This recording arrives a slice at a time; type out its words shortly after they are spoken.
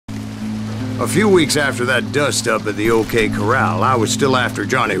A few weeks after that dust-up at the OK Corral, I was still after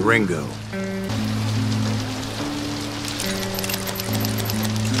Johnny Ringo.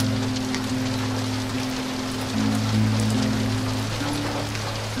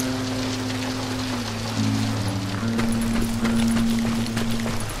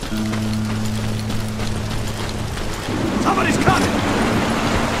 Somebody's coming!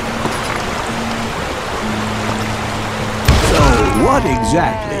 So, what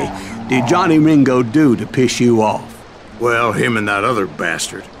exactly did Johnny Ringo do to piss you off? Well, him and that other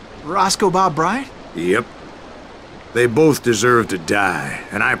bastard. Roscoe Bob Bryant? Yep. They both deserve to die,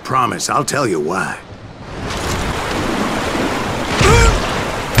 and I promise I'll tell you why.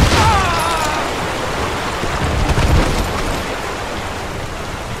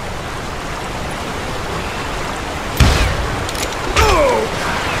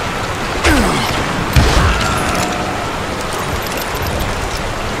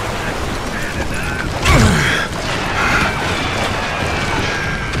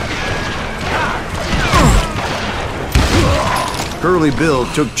 Curly Bill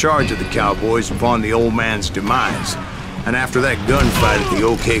took charge of the Cowboys upon the old man's demise, and after that gunfight at the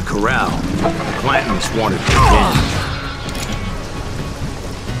OK Corral, the Clantons wanted revenge.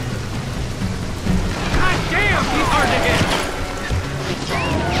 God damn, he's hard to hit!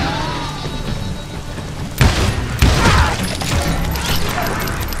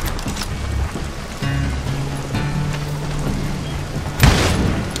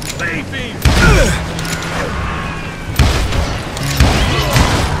 Baby!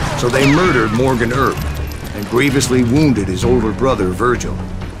 So they murdered Morgan Earp and grievously wounded his older brother, Virgil.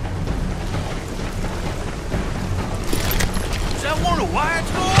 Is that one of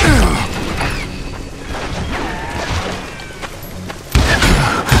Wyatt's boys?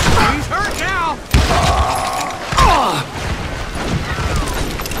 He's hurt now!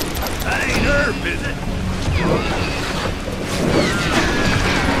 That ain't Earp, is it?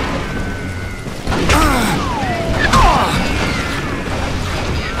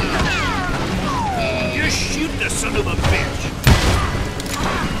 Shoot the son of a bitch!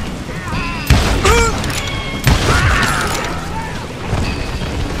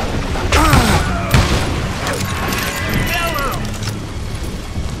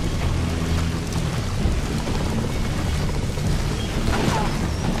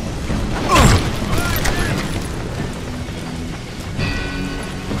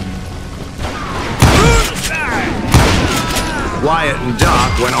 Wyatt and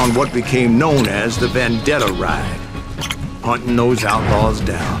Doc went on what became known as the Vendetta Ride, hunting those outlaws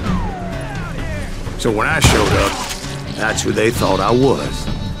down. So when I showed up, that's who they thought I was.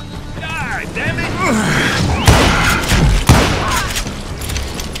 God damn it!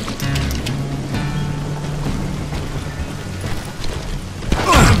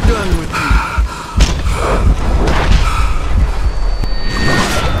 I'm done with you.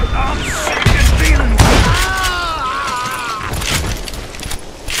 I'm sick of feeling.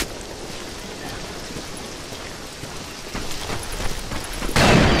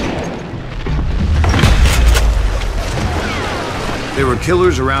 There were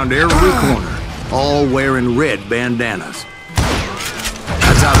killers around every corner, all wearing red bandanas.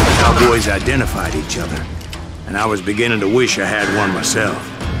 That's how the Cowboys identified each other, and I was beginning to wish I had one myself.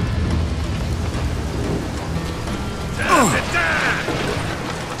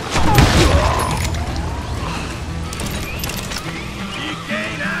 You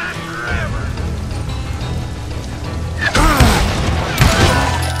can't hide forever.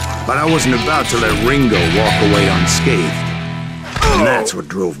 But I wasn't about to let Ringo walk away unscathed. And that's what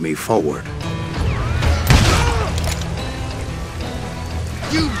drove me forward.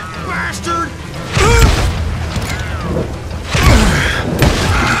 You bastard!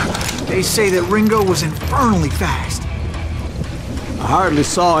 They say that Ringo was infernally fast. I hardly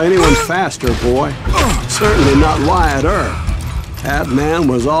saw anyone faster, boy. Certainly not Wyatt Earp. That man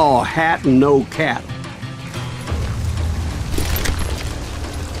was all hat and no cap.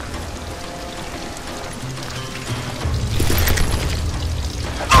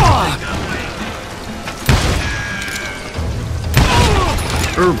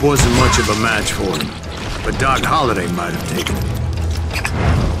 Earp wasn't much of a match for him, but Doc Holliday might have taken him.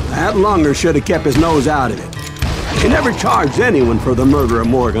 That lunger should have kept his nose out of it. He never charged anyone for the murder of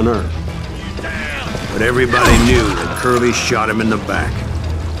Morgan Earp. But everybody knew that Curly shot him in the back.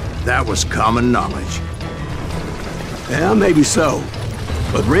 That was common knowledge. Yeah, maybe so.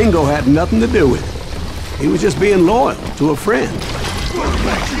 But Ringo had nothing to do with it. He was just being loyal to a friend.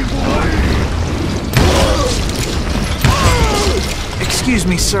 Excuse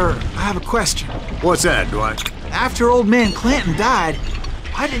me, sir. I have a question. What's that, Dwight? After old man Clanton died,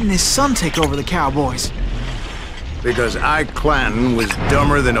 Why didn't his son take over the Cowboys? Because Ike Clanton was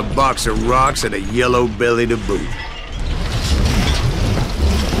dumber than a box of rocks and a yellow belly to boot.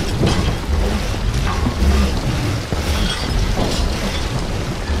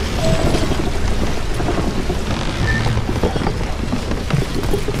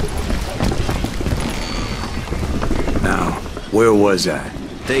 Now, where was I?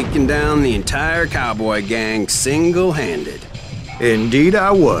 Taking down the entire cowboy gang single-handed. Indeed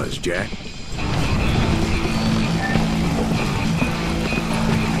I was, Jack.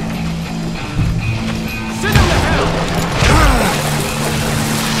 Send him to hell!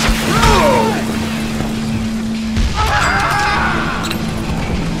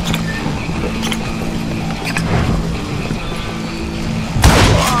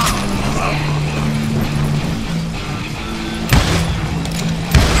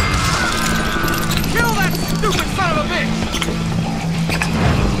 Kill that stupid son of a bitch!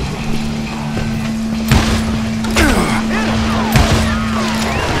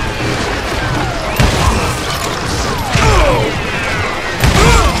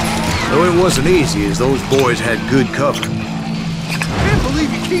 Though it wasn't easy, as those boys had good cover. Can't believe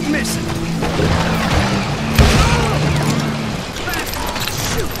you keep missing.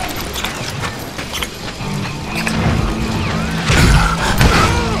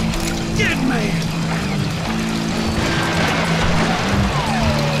 Dead man.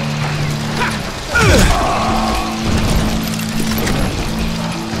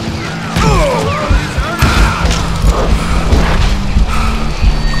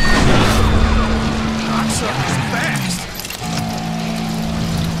 Cocksucker's fast.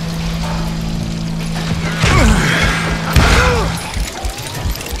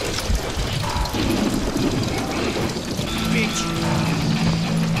 Bitch.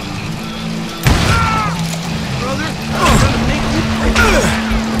 Brother, I'm gonna make you pay.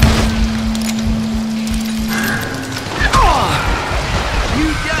 You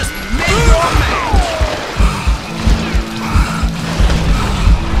just made your man.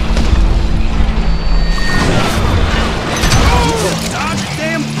 Dodge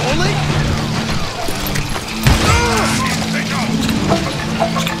damn bullet.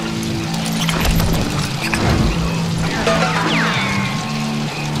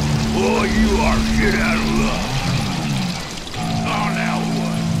 Boy, you are shit out of luck. Oh, now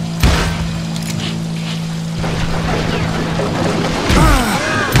what?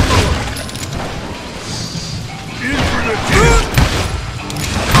 In for the kill.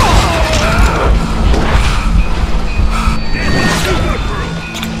 Didn't do good for him.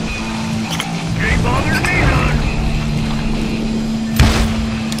 Ain't bothered me none.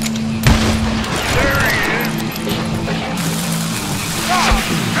 There he is. Ah,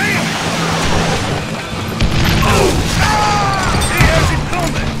 damn! Oh! Ah! He has it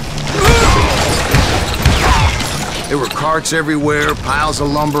coming. There were carts everywhere, piles of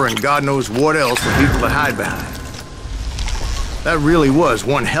lumber, and God knows what else for people to hide behind. That really was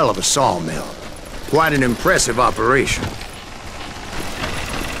one hell of a sawmill. Quite an impressive operation.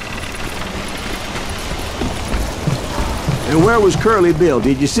 And where was Curly Bill?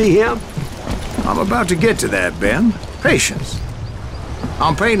 Did you see him? I'm about to get to that, Ben. Patience.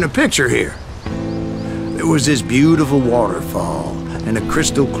 I'm painting a picture here. There was this beautiful waterfall and a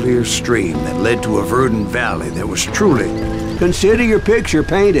crystal clear stream that led to a verdant valley that was truly... Consider your picture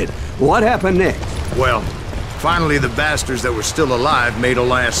painted. What happened next? Well, finally the bastards that were still alive made a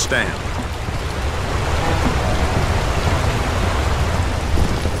last stand.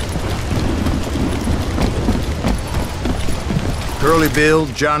 Curly Bill,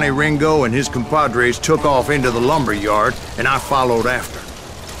 Johnny Ringo, and his compadres took off into the lumber yard, and I followed after.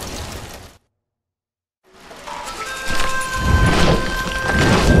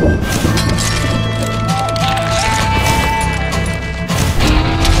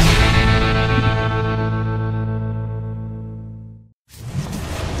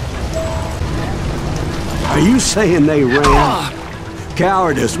 Are you saying they ran?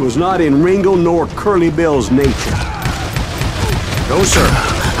 Cowardice was not in Ringo nor Curly Bill's nature. No, sir.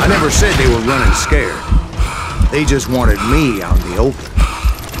 I never said they were running scared. They just wanted me out in the open.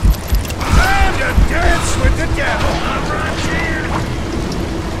 Time to dance with the devil, huh, Roger?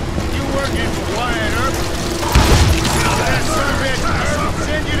 You working for Wyatt Earp? That son of a bitch Earp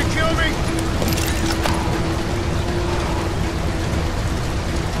send you to kill me?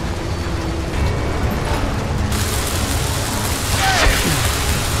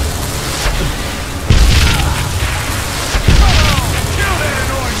 Kill that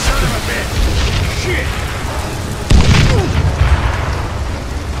annoying son of a bitch! Shit!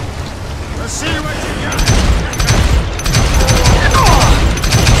 Let's see what you got!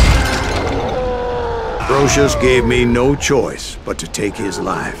 Atrocious gave me no choice but to take his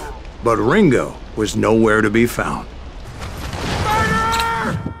life. But Ringo was nowhere to be found.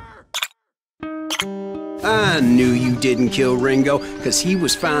 I knew you didn't kill Ringo, because he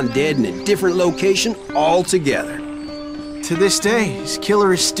was found dead in a different location altogether. To this day, his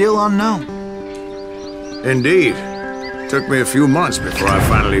killer is still unknown. Indeed. Took me a few months before I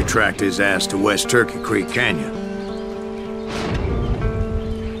finally tracked his ass to West Turkey Creek Canyon.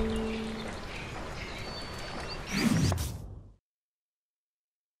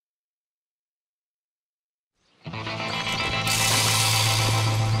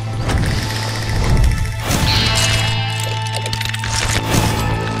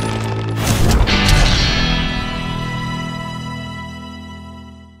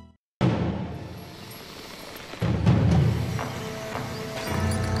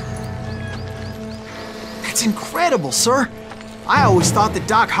 That's incredible, sir. I always thought that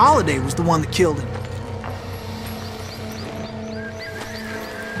Doc Holliday was the one that killed him.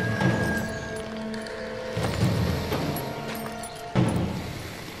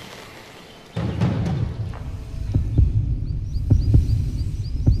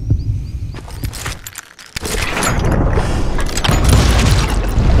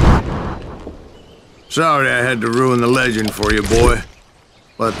 Sorry I had to ruin the legend for you, boy.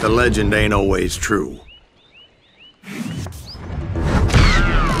 But the legend ain't always true.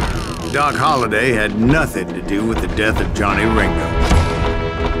 Doc Holliday had nothing to do with the death of Johnny Ringo.